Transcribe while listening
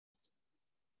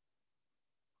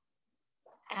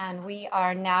And we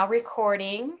are now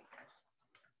recording.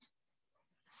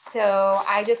 So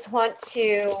I just want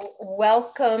to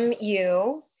welcome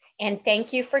you and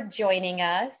thank you for joining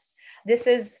us. This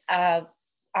is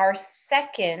our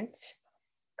second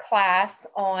class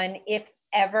on If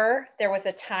Ever There Was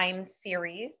a Time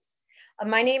series.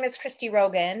 My name is Kristy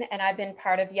Rogan, and I've been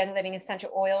part of Young Living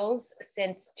Essential Oils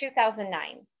since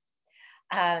 2009.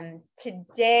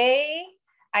 Today,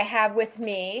 I have with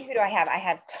me, who do I have? I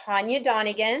have Tanya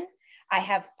Donegan, I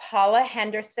have Paula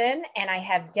Henderson, and I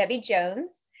have Debbie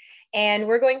Jones. And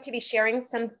we're going to be sharing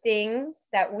some things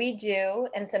that we do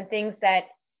and some things that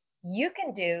you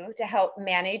can do to help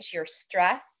manage your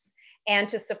stress and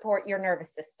to support your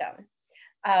nervous system.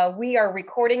 We are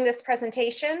recording this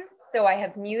presentation, so I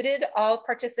have muted all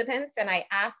participants, and I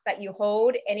ask that you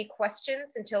hold any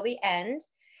questions until the end.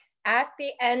 At the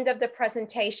end of the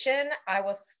presentation, I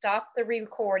will stop the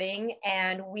recording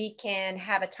and we can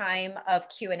have a time of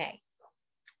Q&A.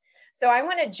 So I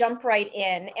want to jump right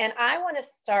in, and I want to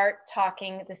start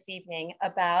talking this evening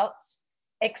about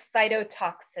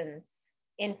excitotoxins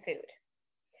in food.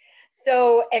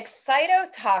 So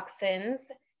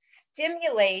excitotoxins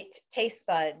stimulate taste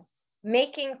buds,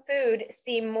 making food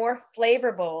seem more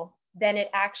flavorful than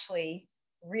it actually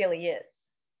really is.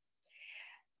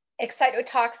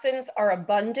 Excitotoxins are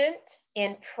abundant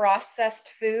in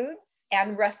processed foods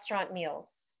and restaurant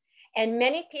meals, and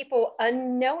many people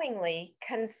unknowingly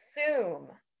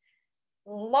consume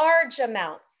large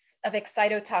amounts of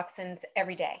excitotoxins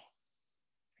every day.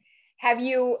 Have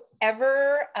you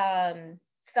ever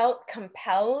felt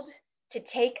compelled to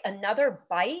take another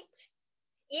bite,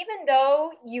 even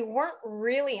though you weren't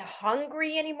really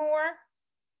hungry anymore,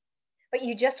 but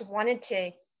you just wanted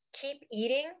to keep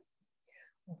eating?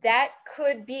 That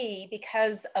could be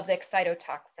because of the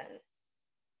excitotoxin.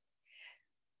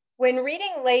 When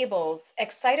reading labels,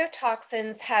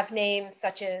 excitotoxins have names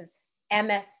such as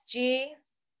MSG,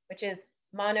 which is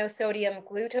monosodium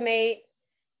glutamate,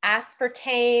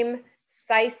 aspartame,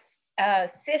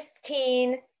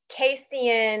 cysteine,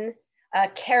 casein,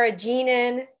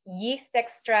 carrageenan, yeast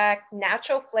extract,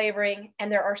 natural flavoring, and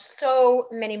there are so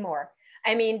many more.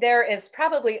 I mean, there is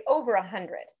probably over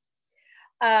 100.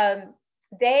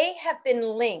 They have been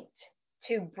linked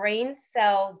to brain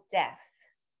cell death.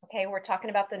 Okay, we're talking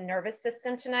about the nervous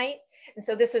system tonight. And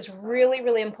so this is really,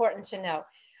 really important to know.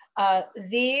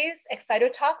 These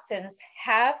excitotoxins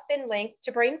have been linked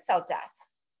to brain cell death.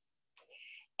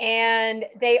 And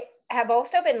they have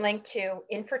also been linked to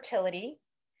infertility,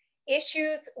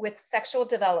 issues with sexual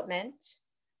development,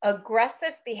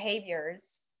 aggressive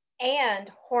behaviors, and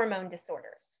hormone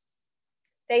disorders.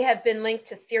 They have been linked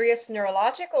to serious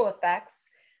neurological effects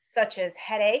such as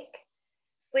headache,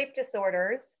 sleep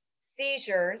disorders,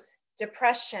 seizures,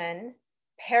 depression,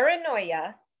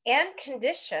 paranoia, and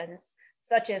conditions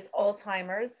such as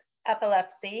Alzheimer's,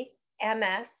 epilepsy,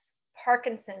 MS,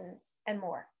 Parkinson's, and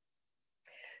more.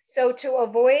 So to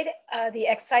avoid the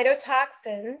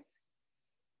excitotoxins,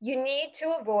 you need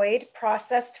to avoid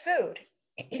processed food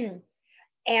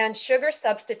and sugar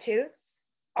substitutes,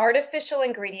 artificial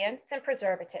ingredients, and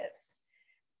preservatives.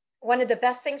 One of the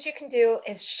best things you can do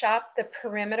is shop the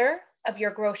perimeter of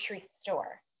your grocery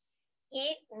store.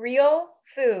 Eat real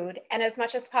food, and as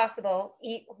much as possible,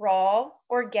 eat raw,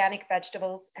 organic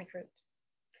vegetables and fruit.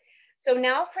 So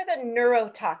now for the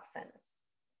neurotoxins.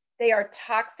 They are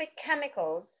toxic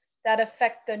chemicals that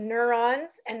affect the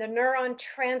neurons and the neuron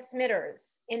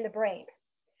transmitters in the brain.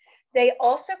 They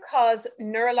also cause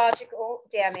neurological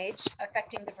damage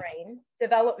affecting the brain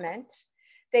development.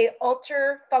 They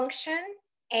alter function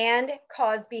and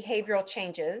cause behavioral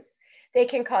changes. They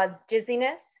can cause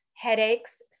dizziness,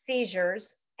 headaches,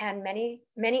 seizures, and many,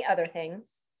 many other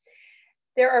things.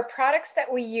 There are products that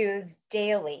we use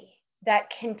daily that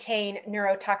contain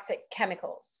neurotoxic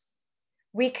chemicals.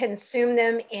 We consume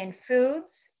them in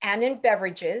foods and in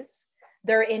beverages.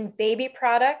 They're in baby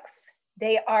products.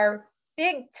 They are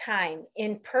big time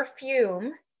in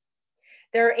perfume.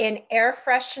 They're in air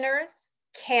fresheners,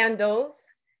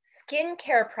 candles,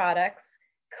 skincare products,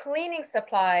 cleaning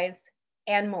supplies,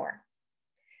 and more.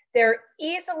 They're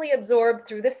easily absorbed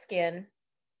through the skin,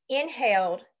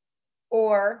 inhaled,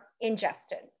 or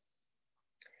ingested.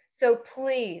 So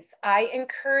please, I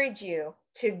encourage you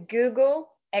to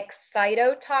Google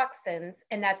excitotoxins,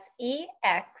 and that's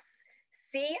E-X-C-I-T-O,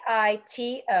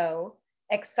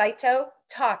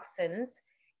 excitotoxins,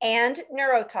 and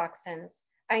neurotoxins.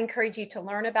 I encourage you to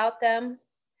learn about them,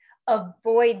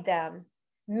 avoid them,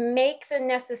 make the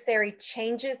necessary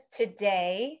changes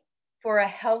today for a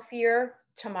healthier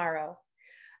tomorrow.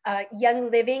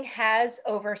 Young Living has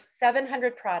over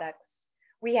 700 products.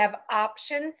 We have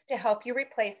options to help you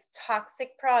replace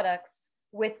toxic products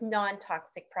with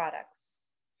non-toxic products.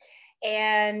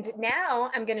 And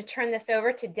now I'm going to turn this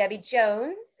over to Debbie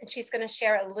Jones, and she's going to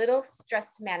share a little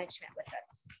stress management with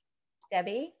us.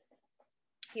 Debbie?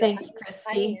 Thank you,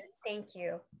 Kristy. Thank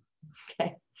you.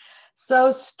 Okay.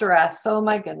 So stress, oh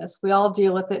my goodness, we all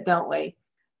deal with it, don't we?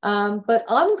 But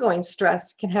ongoing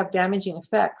stress can have damaging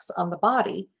effects on the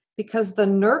body because the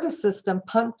nervous system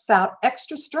pumps out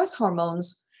extra stress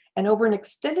hormones, and over an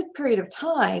extended period of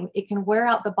time, it can wear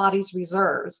out the body's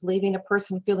reserves, leaving a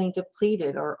person feeling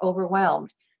depleted or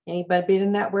overwhelmed. Anybody been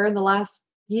in that way in the last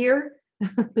year?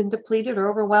 Been depleted or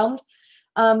overwhelmed?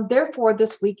 Therefore,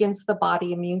 this weakens the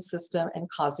body immune system and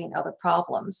causing other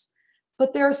problems.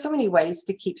 But there are so many ways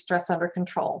to keep stress under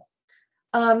control.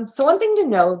 So one thing to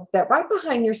know that right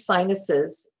behind your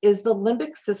sinuses is the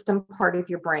limbic system part of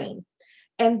your brain.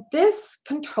 And this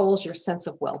controls your sense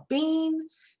of well-being,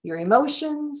 your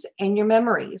emotions, and your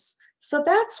memories. So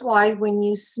that's why when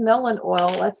you smell an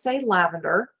oil, let's say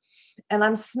lavender, and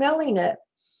I'm smelling it,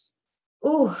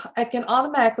 ooh, I can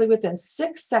automatically within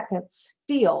 6 seconds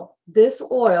feel this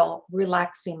oil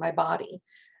relaxing my body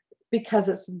because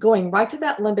it's going right to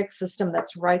that limbic system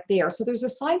that's right there. So there's a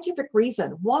scientific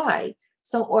reason why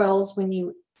some oils, when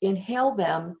you inhale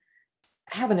them,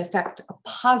 have an effect, a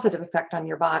positive effect on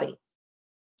your body.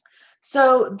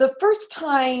 So the first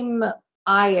time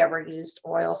I ever used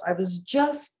oils, I was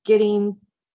just getting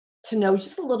to know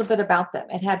just a little bit about them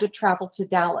and had to travel to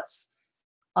Dallas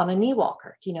on a knee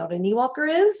walker. Do you know what a knee walker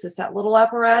is? It's that little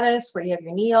apparatus where you have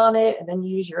your knee on it and then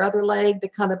you use your other leg to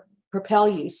kind of propel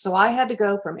you. So I had to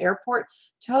go from airport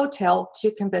to hotel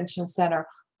to convention center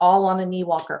all on a knee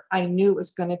walker. I knew it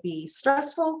was going to be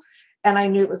stressful and I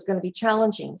knew it was going to be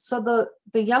challenging. So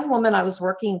the young woman I was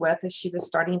working with, as she was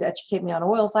starting to educate me on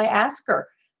oils, I asked her,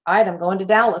 all right, I'm going to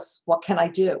Dallas. What can I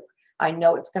do? I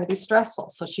know it's going to be stressful.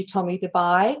 So she told me to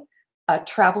buy a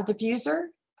travel diffuser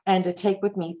and to take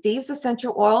with me Thieves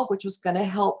essential oil, which was going to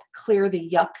help clear the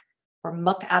yuck or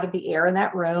muck out of the air in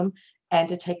that room, and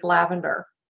to take lavender.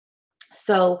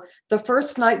 So the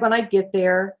first night when I get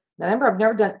there, remember, I've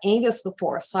never done any of this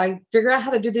before. So I figure out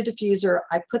how to do the diffuser.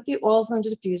 I put the oils in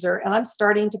the diffuser and I'm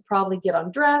starting to probably get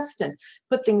undressed and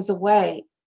put things away.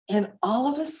 And all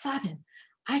of a sudden,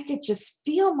 I could just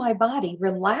feel my body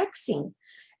relaxing.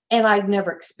 And I'd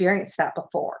never experienced that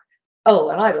before. Oh,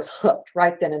 and I was hooked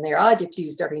right then and there. I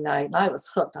diffused every night and I was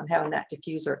hooked on having that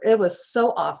diffuser. It was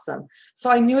so awesome.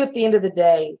 So I knew at the end of the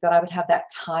day that I would have that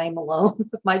time alone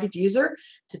with my diffuser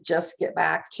to just get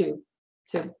back to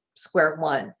square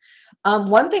one.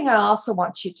 One thing I also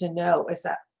want you to know is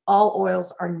that all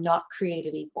oils are not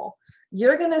created equal.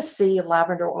 You're going to see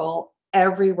lavender oil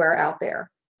everywhere out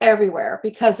there, everywhere,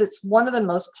 because it's one of the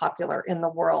most popular in the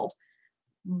world.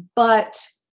 But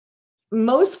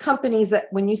most companies, that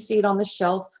when you see it on the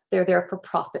shelf, they're there for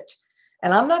profit.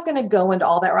 And I'm not going to go into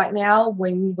all that right now.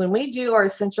 When we do our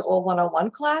Essential Oil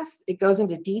 101 class, it goes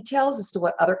into details as to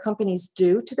what other companies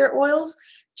do to their oils.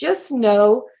 Just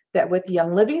know that with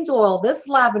Young Living's oil, this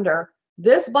lavender,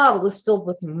 this bottle is filled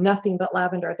with nothing but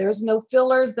lavender. There's no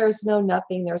fillers, there's no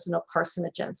nothing, there's no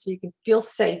carcinogens. So you can feel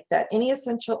safe that any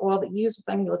essential oil that you use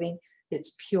with Young Living,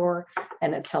 it's pure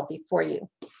and it's healthy for you.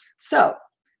 So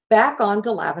back on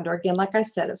to lavender. Again, like I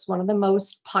said, it's one of the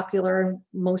most popular,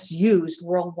 most used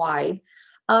worldwide.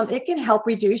 It can help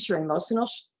reduce your emotional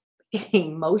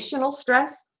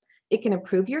stress. It can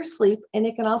improve your sleep, and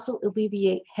it can also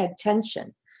alleviate head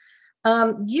tension.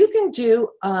 You can do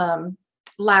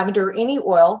lavender, any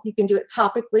oil. You can do it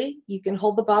topically. You can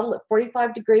hold the bottle at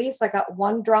 45 degrees. I got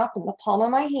one drop in the palm of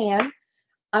my hand.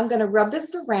 I'm going to rub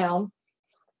this around,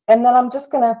 and then I'm just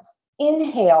going to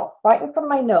inhale right in front of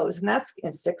my nose. And that's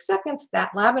in 6 seconds. That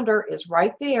lavender is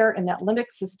right there in that limbic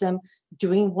system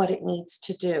doing what it needs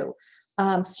to do.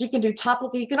 So you can do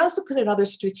topically. You can also put it in other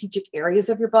strategic areas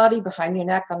of your body, behind your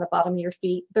neck, on the bottom of your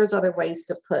feet. There's other ways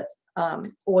to put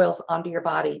oils onto your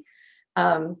body.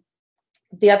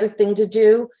 The other thing to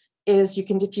do is you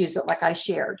can diffuse it like I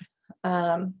shared,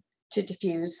 to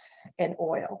diffuse an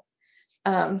oil.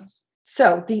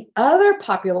 So the other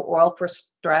popular oil for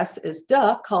stress is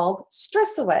called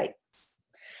Stress Away.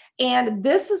 And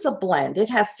this is a blend. It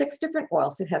has 6 different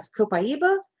oils. It has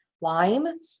copaiba, lime,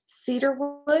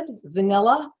 cedarwood,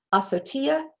 vanilla,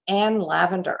 azotea, and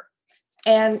lavender.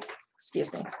 And,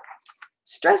 excuse me,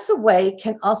 Stress Away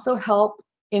can also help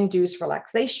induce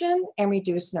relaxation and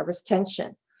reduce nervous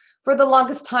tension. For the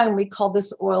longest time, we called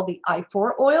this oil the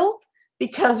I-4 oil,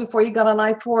 because before you got on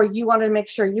I-4, you wanted to make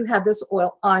sure you had this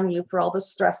oil on you for all the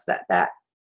stress that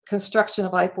construction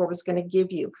of I-4 was going to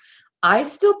give you. I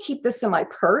still keep this in my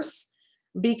purse.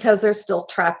 because there's still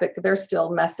traffic, there's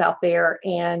still mess out there.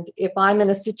 And if I'm in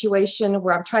a situation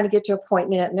where I'm trying to get to an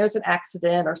appointment and there's an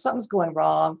accident or something's going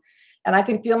wrong, and I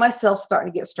can feel myself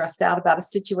starting to get stressed out about a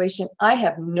situation I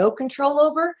have no control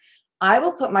over, I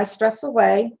will put my stress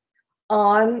away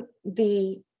on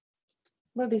the,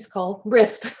 what are these called?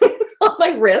 Wrist, on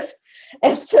my wrist.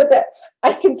 And so that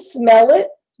I can smell it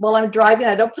while I'm driving.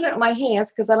 I don't put it in my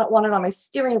hands because I don't want it on my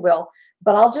steering wheel,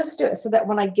 but I'll just do it so that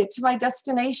when I get to my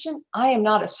destination, I am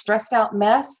not a stressed out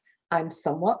mess. I'm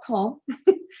somewhat calm,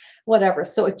 whatever.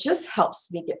 So it just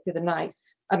helps me get through the night.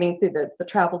 I mean, through the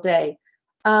travel day.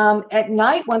 At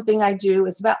night, one thing I do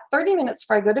is about 30 minutes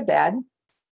before I go to bed,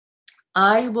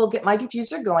 I will get my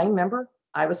diffuser going. Remember,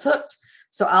 I was hooked.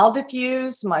 So I'll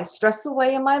diffuse my stress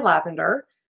away in my lavender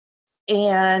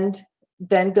and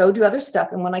then go do other stuff.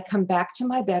 And when I come back to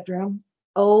my bedroom,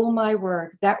 oh my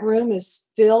word, that room is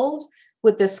filled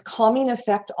with this calming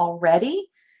effect already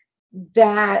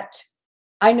that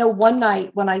I know one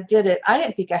night when I did it, I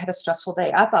didn't think I had a stressful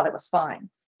day. I thought it was fine.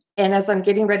 And as I'm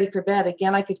getting ready for bed,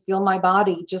 again, I could feel my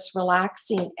body just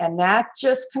relaxing. And that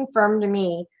just confirmed to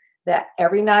me that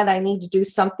every night I need to do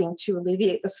something to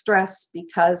alleviate the stress,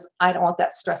 because I don't want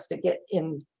that stress to get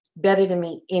embedded in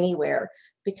me anywhere,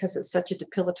 because it's such a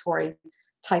depilatory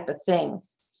type of thing.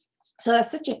 So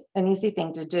that's such an easy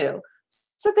thing to do.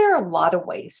 So there are a lot of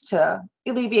ways to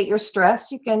alleviate your stress.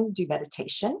 You can do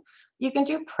meditation. You can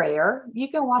do prayer. You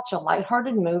can watch a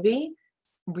lighthearted movie,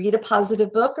 read a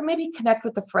positive book, or maybe connect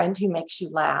with a friend who makes you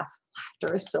laugh.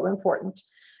 Laughter is so important.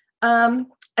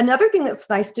 Another thing that's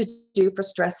nice to do for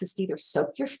stress is to either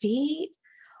soak your feet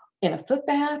in a foot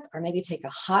bath or maybe take a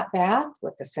hot bath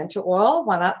with essential oil.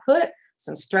 Why not put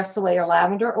some stress away or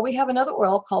lavender? Or we have another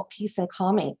oil called Peace and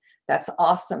Calming. That's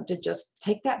awesome to just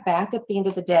take that bath at the end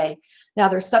of the day. Now,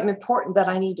 there's something important that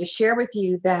I need to share with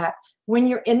you, that when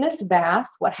you're in this bath,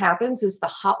 what happens is the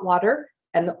hot water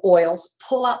and the oils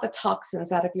pull out the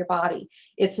toxins out of your body.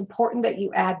 It's important that you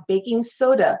add baking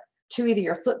soda to either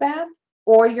your foot bath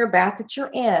or your bath that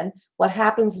you're in. What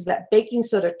happens is that baking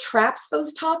soda traps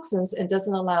those toxins and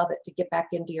doesn't allow that to get back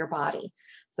into your body,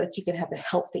 so that you can have a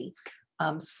healthy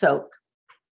soak.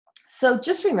 So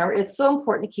just remember, it's so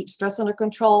important to keep stress under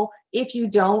control. If you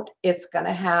don't, it's going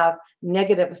to have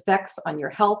negative effects on your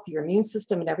health, your immune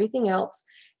system, and everything else.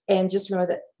 And just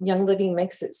remember that Young Living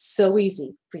makes it so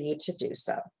easy for you to do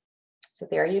so. So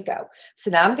there you go.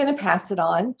 So now I'm going to pass it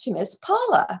on to Miss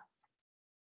Paula.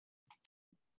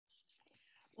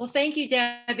 Well, thank you,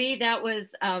 Debbie. That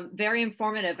was very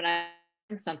informative, and I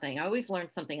learned something. I always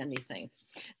learn something on these things.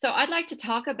 So I'd like to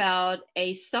talk about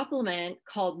a supplement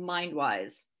called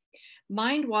MindWise.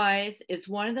 MindWise is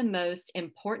one of the most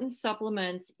important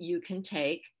supplements you can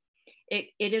take. It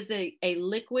is a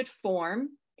liquid form,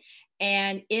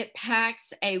 and it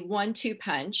packs a 1-2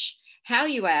 punch. How,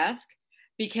 you ask?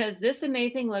 Because this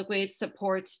amazing liquid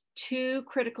supports 2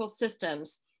 critical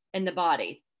systems in the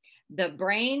body, the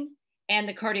brain and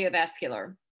the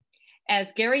cardiovascular.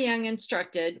 As Gary Young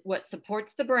instructed, what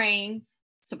supports the brain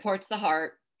supports the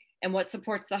heart, and what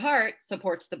supports the heart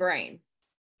supports the brain.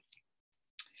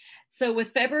 So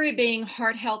with February being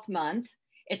Heart Health Month,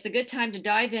 it's a good time to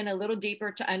dive in a little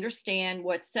deeper to understand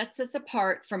what sets us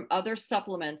apart from other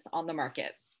supplements on the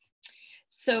market.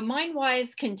 So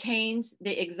MindWise contains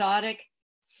the exotic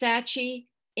Sachi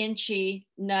Inchi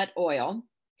nut oil.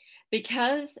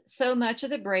 Because so much of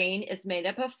the brain is made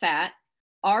up of fat,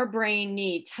 our brain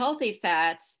needs healthy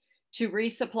fats to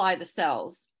resupply the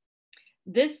cells.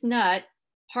 This nut,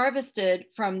 harvested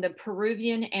from the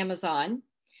Peruvian Amazon,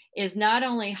 is not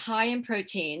only high in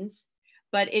proteins,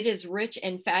 but it is rich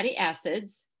in fatty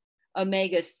acids,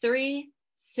 omegas 3,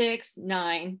 6,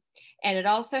 9, and it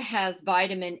also has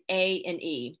vitamin A and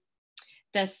E.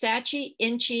 The Sachi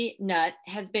Inchi nut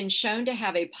has been shown to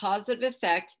have a positive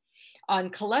effect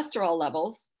on cholesterol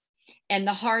levels and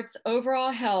the heart's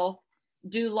overall health,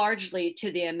 due largely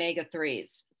to the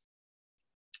omega-3s.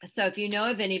 So if you know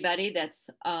of anybody that's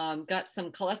got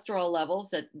some cholesterol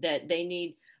levels that they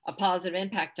need a positive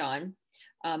impact on,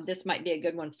 this might be a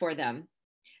good one for them.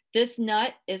 This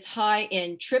nut is high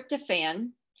in tryptophan,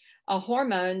 a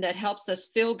hormone that helps us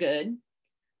feel good,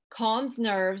 calms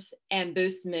nerves, and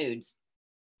boosts moods,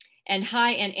 and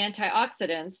high in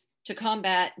antioxidants to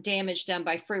combat damage done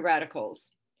by free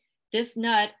radicals. This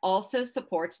nut also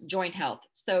supports joint health,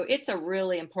 so it's a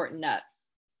really important nut.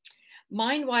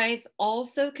 MindWise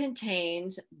also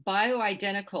contains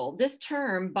bioidentical. This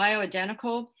term,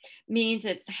 bioidentical, means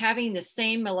it's having the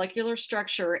same molecular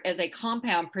structure as a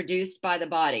compound produced by the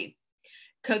body.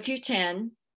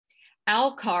 CoQ10,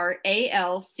 Alcar,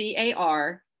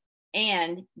 ALCAR,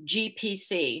 and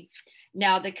GPC.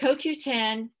 Now, the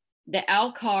CoQ10 the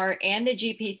Alcar, and the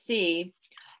GPC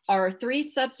are 3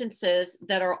 substances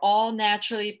that are all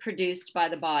naturally produced by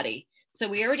the body. So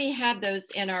we already have those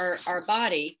in our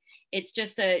body. It's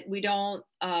just that we don't,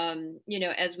 you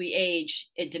know, as we age,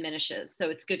 it diminishes. So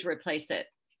it's good to replace it.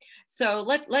 So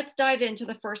let's dive into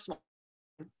the first one.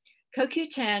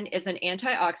 CoQ10 is an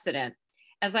antioxidant.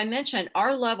 As I mentioned,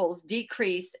 our levels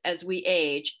decrease as we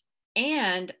age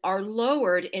and are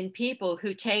lowered in people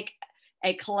who take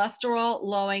a cholesterol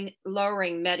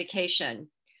lowering medication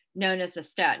known as a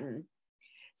statin.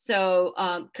 So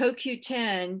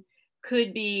CoQ10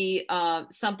 could be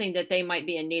something that they might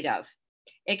be in need of.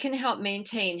 It can help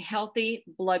maintain healthy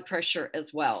blood pressure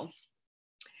as well.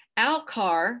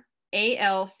 Alcar,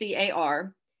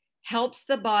 ALCAR, helps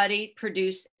the body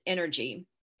produce energy.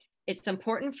 It's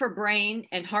important for brain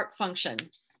and heart function.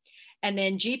 And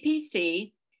then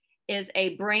GPC is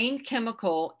a brain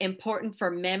chemical important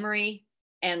for memory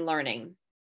and learning.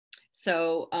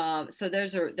 So,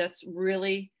 that's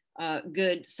really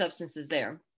good substances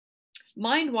there.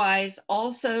 MindWise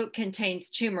also contains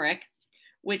turmeric,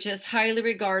 which is highly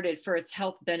regarded for its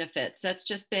health benefits. That's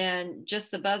just been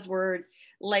the buzzword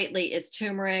lately is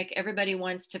turmeric. Everybody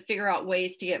wants to figure out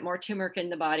ways to get more turmeric in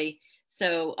the body.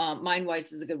 So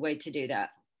MindWise is a good way to do that.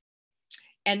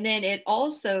 And then it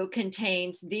also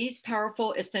contains these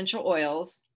powerful essential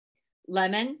oils: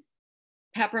 lemon,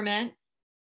 peppermint,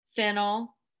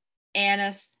 fennel,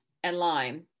 anise, and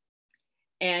lime.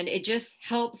 And it just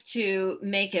helps to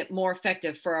make it more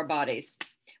effective for our bodies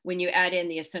when you add in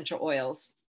the essential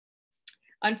oils.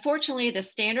 Unfortunately, the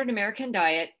standard American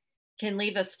diet can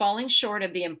leave us falling short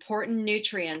of the important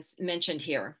nutrients mentioned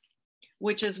here,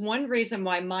 which is one reason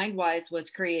why MindWise was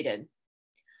created.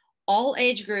 All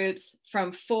age groups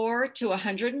from 4 to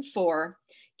 104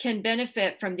 can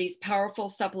benefit from these powerful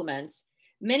supplements,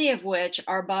 many of which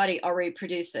our body already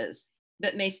produces,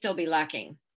 but may still be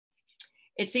lacking.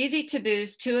 It's easy to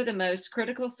boost 2 of the most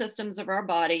critical systems of our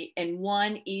body in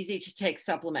one easy to take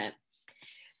supplement.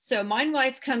 So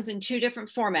MindWise comes in 2 different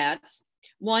formats.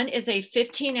 One is a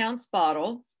 15-ounce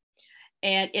bottle,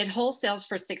 and it wholesales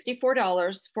for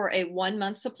 $64 for a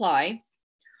 1-month supply.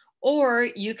 Or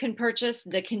you can purchase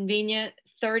the convenient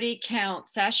 30-count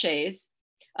sachets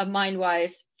of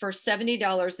MindWise for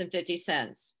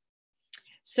 $70.50.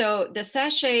 So the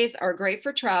sachets are great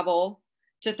for travel,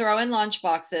 to throw in lunch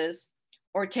boxes,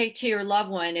 or take to your loved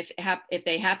one if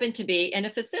they happen to be in a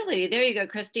facility. There you go,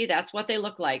 Kristy. That's what they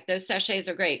look like. Those sachets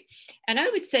are great. And I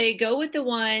would say go with the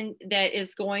one that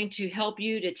is going to help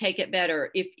you to take it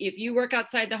better. If you work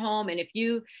outside the home and if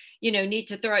you need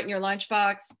to throw it in your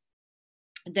lunchbox,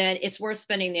 then it's worth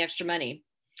spending the extra money.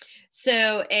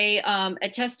 So a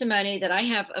testimony that I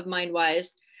have of MindWise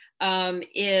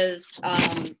is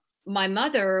my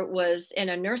mother was in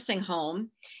a nursing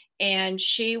home, and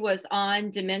she was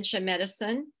on dementia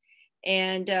medicine,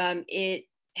 and it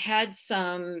had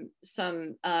some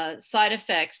side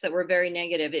effects that were very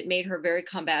negative. It made her very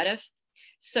combative.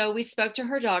 So we spoke to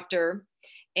her doctor,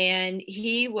 and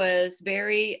he was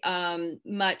very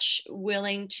much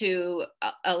willing to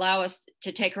allow us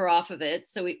to take her off of it.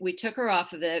 So we took her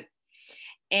off of it,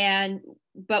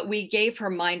 but we gave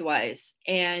her MindWise.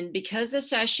 And because the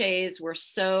sachets were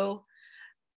so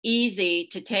easy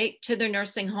to take to the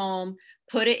nursing home,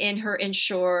 put it in her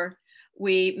Ensure,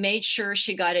 we made sure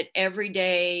she got it every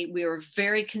day. We were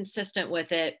very consistent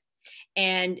with it.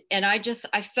 And I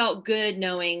felt good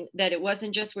knowing that it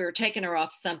wasn't just we were taking her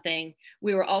off something,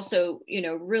 we were also,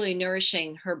 really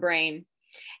nourishing her brain.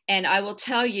 And I will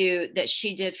tell you that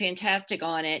she did fantastic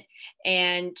on it.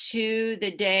 And to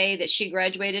the day that she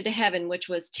graduated to heaven, which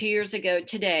was 2 years ago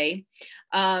today,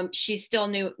 she still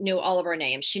knew all of our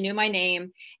names. She knew my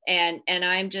name. And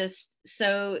I'm just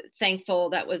so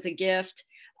thankful. That was a gift.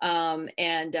 And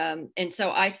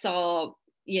so I saw,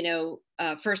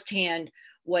 firsthand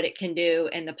what it can do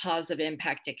and the positive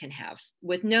impact it can have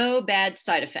with no bad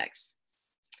side effects.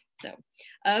 So,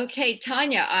 okay,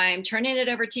 Tanya, I'm turning it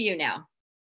over to you now.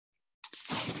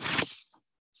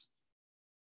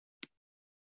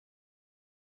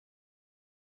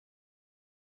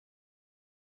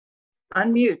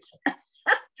 Unmute.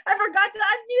 I forgot to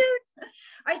unmute.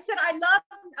 I said I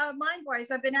love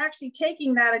MindWise. I've been actually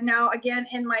taking that now again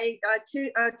in my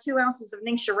 2 ounces of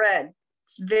Ningxia Red.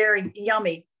 It's very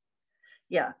yummy.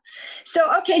 Yeah. So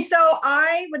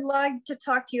I would like to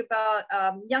talk to you about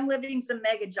Young Living's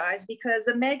OmegaGize, because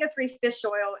omega-3 fish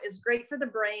oil is great for the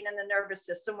brain and the nervous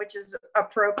system, which is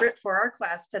appropriate for our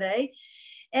class today.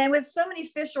 And with so many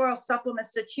fish oil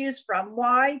supplements to choose from,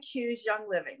 why choose Young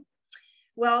Living?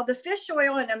 Well, the fish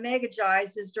oil in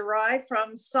OmegaGize is derived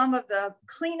from some of the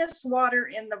cleanest water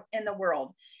in the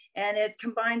world. And it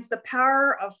combines the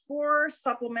power of 4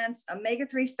 supplements,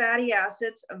 omega-3 fatty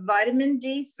acids, vitamin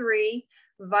D3,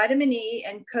 vitamin E,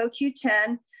 and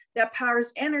CoQ10 that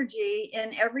powers energy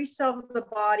in every cell of the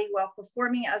body while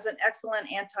performing as an excellent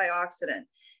antioxidant.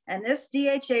 And this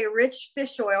DHA-rich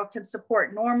fish oil can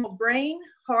support normal brain,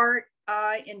 heart,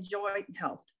 eye, and joint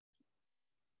health.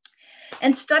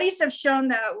 And studies have shown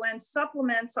that when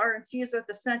supplements are infused with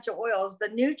essential oils, the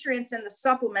nutrients in the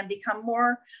supplement become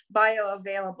more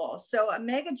bioavailable. So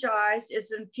OmegaGize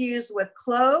is infused with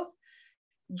clove,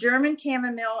 German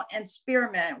chamomile, and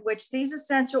spearmint, which these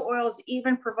essential oils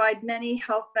even provide many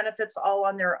health benefits all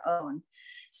on their own.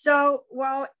 So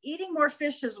while eating more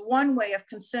fish is one way of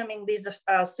consuming these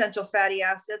essential fatty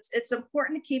acids, it's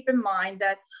important to keep in mind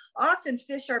that often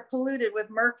fish are polluted with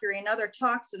mercury and other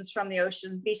toxins from the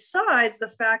ocean, besides the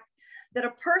fact that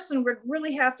a person would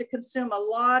really have to consume a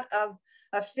lot of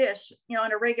fish,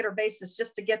 on a regular basis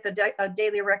just to get the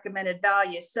daily recommended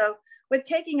value. So with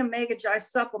taking a OmegaGize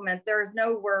supplement, there are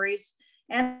no worries.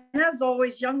 And as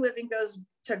always, Young Living goes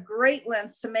to great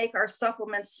lengths to make our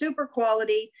supplements super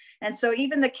quality. And so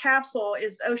even the capsule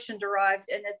is ocean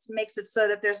derived, and it makes it so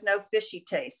that there's no fishy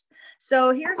taste.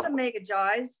 So here's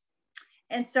OmegaGize.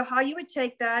 And so how you would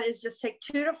take that is just take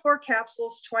 2 to 4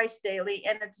 capsules twice daily,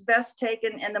 and it's best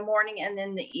taken in the morning and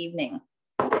in the evening.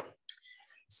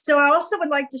 So I also would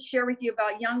like to share with you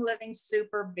about Young Living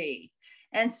Super B.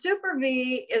 And Super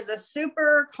B is a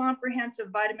super comprehensive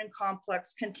vitamin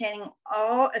complex containing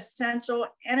all essential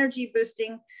energy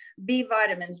boosting B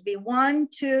vitamins, B1,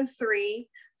 2, 3,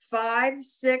 5,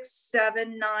 6,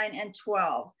 7, 9, and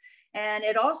 12. And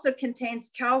it also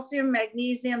contains calcium,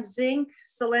 magnesium, zinc,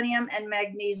 selenium, and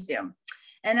magnesium.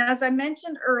 And as I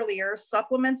mentioned earlier,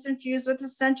 supplements infused with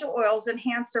essential oils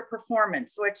enhance their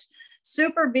performance, which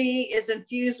Super B is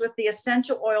infused with the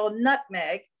essential oil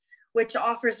nutmeg, which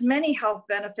offers many health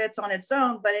benefits on its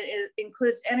own, but it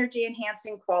includes energy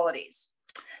enhancing qualities.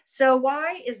 So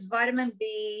why is vitamin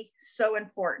B so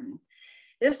important?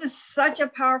 This is such a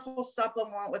powerful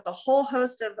supplement with a whole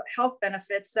host of health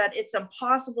benefits that it's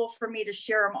impossible for me to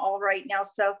share them all right now.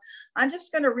 So I'm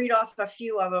just going to read off a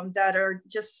few of them that are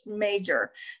just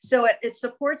major. So it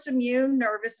supports immune,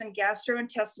 nervous, and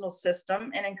gastrointestinal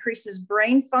system and increases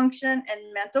brain function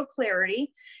and mental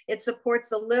clarity. It supports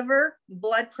the liver,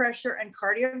 blood pressure, and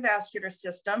cardiovascular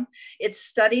system. It's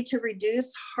studied to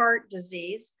reduce heart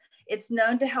disease. It's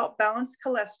known to help balance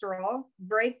cholesterol,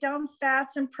 break down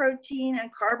fats and protein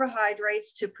and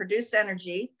carbohydrates to produce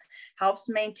energy, helps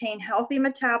maintain healthy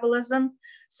metabolism,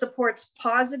 supports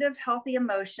positive, healthy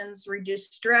emotions, reduce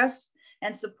stress,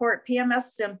 and support PMS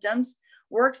symptoms,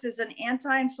 works as an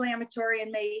anti-inflammatory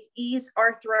and may ease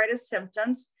arthritis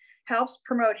symptoms, helps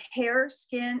promote hair,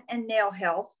 skin, and nail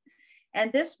health.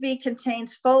 And this B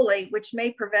contains folate, which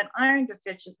may prevent iron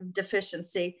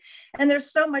deficiency. And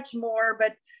there's so much more,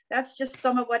 but that's just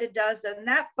some of what it does. And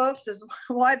that, folks, is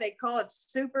why they call it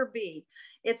Super B.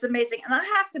 It's amazing. And I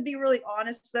have to be really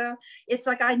honest, though. It's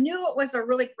like I knew it was a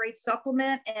really great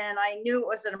supplement and I knew it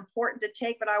was important to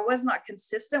take, but I was not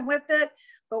consistent with it.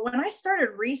 But when I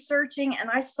started researching and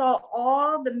I saw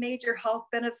all the major health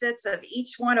benefits of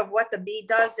each one of what the B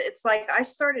does, it's like I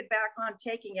started back on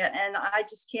taking it and I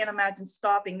just can't imagine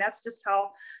stopping. That's just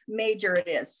how major it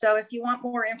is. So if you want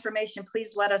more information,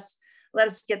 please let us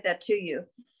get that to you.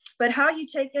 But how you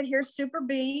take it, here's Super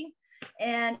B.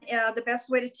 And the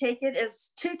best way to take it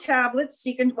is 2 tablets.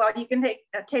 You can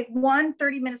take one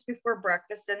 30 minutes before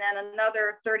breakfast and then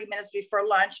another 30 minutes before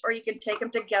lunch, or you can take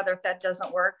them together if that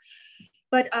doesn't work.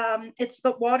 But it's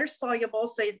water soluble,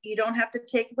 so you don't have to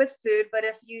take it with food. But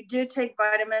if you do take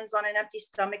vitamins on an empty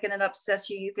stomach and it upsets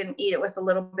you, you can eat it with a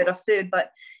little bit of food.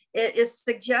 But it is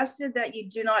suggested that you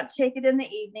do not take it in the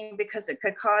evening because it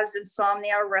could cause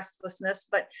insomnia or restlessness.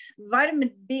 But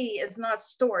vitamin B is not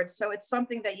stored, so it's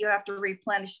something that you have to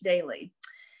replenish daily.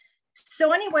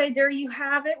 So anyway, there you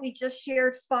have it. We just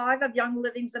shared 5 of Young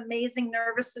Living's amazing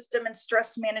nervous system and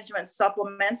stress management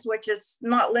supplements, which is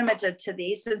not limited to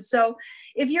these. And so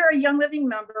if you're a Young Living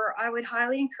member, I would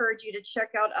highly encourage you to check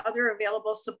out other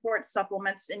available support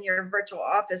supplements in your virtual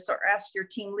office or ask your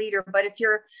team leader. But if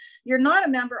you're not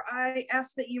a member, I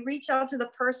ask that you reach out to the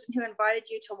person who invited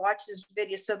you to watch this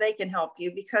video so they can help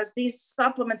you, because these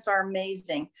supplements are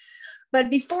amazing. But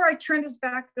before I turn this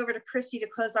back over to Kristy to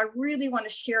close, I really want to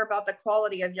share about the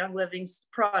quality of Young Living's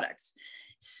products.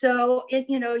 So,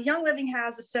 Young Living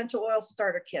has essential oil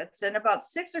starter kits. And about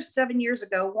 6 or 7 years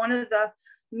ago, one of the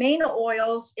main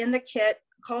oils in the kit,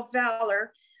 called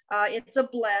Valor, it's a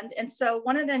blend. And so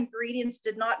one of the ingredients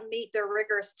did not meet their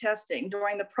rigorous testing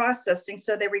during the processing,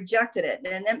 so they rejected it.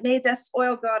 And it made this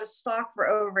oil go out of stock for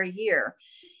over a year.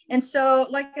 And so,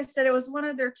 like I said, it was one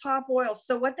of their top oils.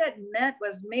 So what that meant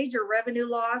was major revenue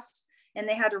loss, and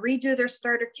they had to redo their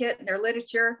starter kit and their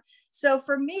literature. So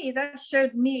for me, that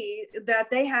showed me that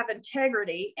they have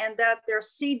integrity, and that their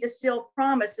seed to seal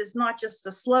promise is not just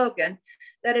a slogan,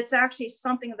 that it's actually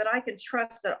something that I can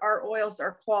trust, that our oils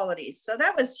are quality. So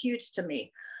that was huge to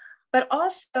me. But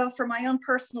also, for my own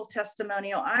personal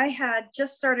testimonial, I had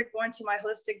just started going to my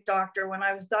holistic doctor when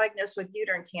I was diagnosed with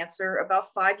uterine cancer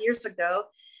about 5 years ago.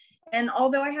 And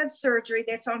although I had surgery,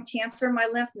 they found cancer in my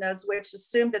lymph nodes, which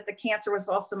assumed that the cancer was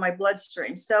also my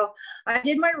bloodstream. So I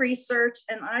did my research,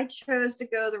 and I chose to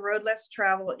go the road less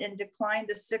traveled and declined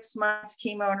the 6 months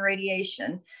chemo and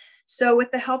radiation. So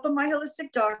with the help of my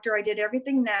holistic doctor, I did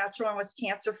everything natural and was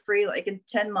cancer-free like in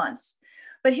 10 months.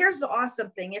 But here's the awesome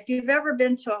thing. If you've ever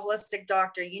been to a holistic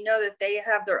doctor, you know that they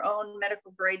have their own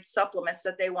medical grade supplements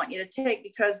that they want you to take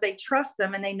because they trust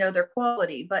them and they know their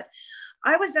quality. But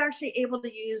I was actually able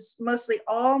to use mostly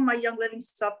all my Young Living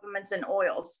supplements and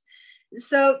oils.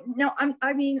 So no,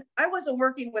 I wasn't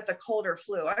working with a cold or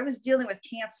flu. I was dealing with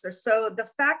cancer. So the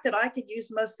fact that I could use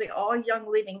mostly all Young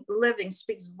Living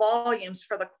speaks volumes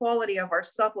for the quality of our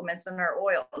supplements and our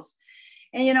oils.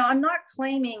 And, you know, I'm not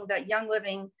claiming that Young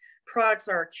Living products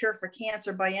are a cure for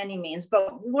cancer by any means.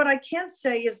 But what I can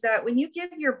say is that when you give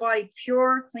your body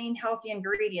pure, clean, healthy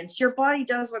ingredients, your body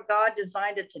does what God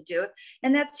designed it to do,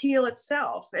 and that's heal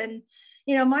itself. And,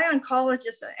 you know, my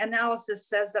oncologist analysis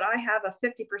says that I have a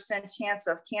 50% chance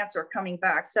of cancer coming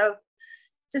back. So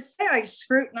to say I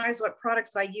scrutinize what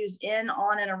products I use in,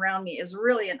 on, and around me is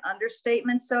really an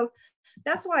understatement. So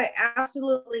that's why I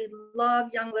absolutely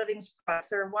love Young Living's products.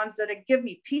 They're ones that give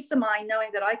me peace of mind knowing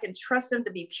that I can trust them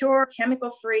to be pure,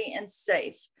 chemical-free, and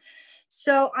safe.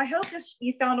 So I hope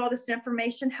you found all this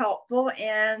information helpful.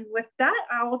 And with that,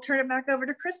 I will turn it back over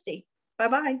to Kristy.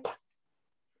 Bye-bye.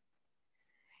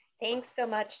 Thanks so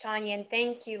much, Tanya. And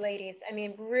thank you, ladies. I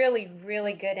mean, really,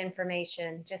 really good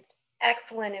information. Just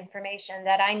excellent information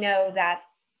that I know that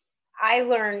I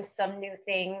learned some new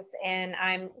things, and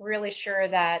I'm really sure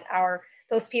that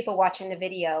those people watching the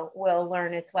video will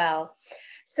learn as well.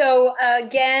 So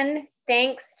again,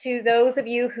 thanks to those of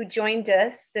you who joined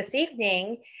us this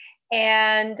evening.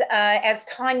 And as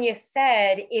Tanya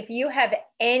said, if you have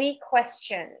any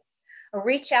questions,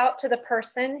 reach out to the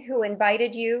person who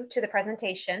invited you to the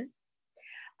presentation.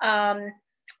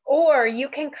 Or you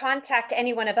can contact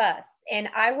any one of us, and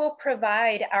I will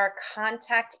provide our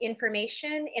contact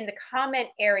information in the comment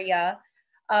area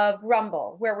of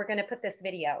Rumble, where we're going to put this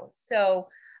video. So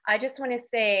I just want to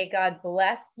say God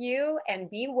bless you and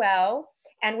be well.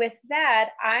 And with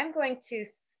that, I'm going to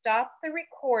stop the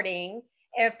recording.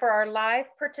 And for our live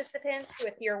participants,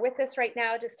 if you're with us right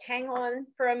now, just hang on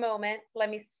for a moment. Let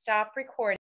me stop recording.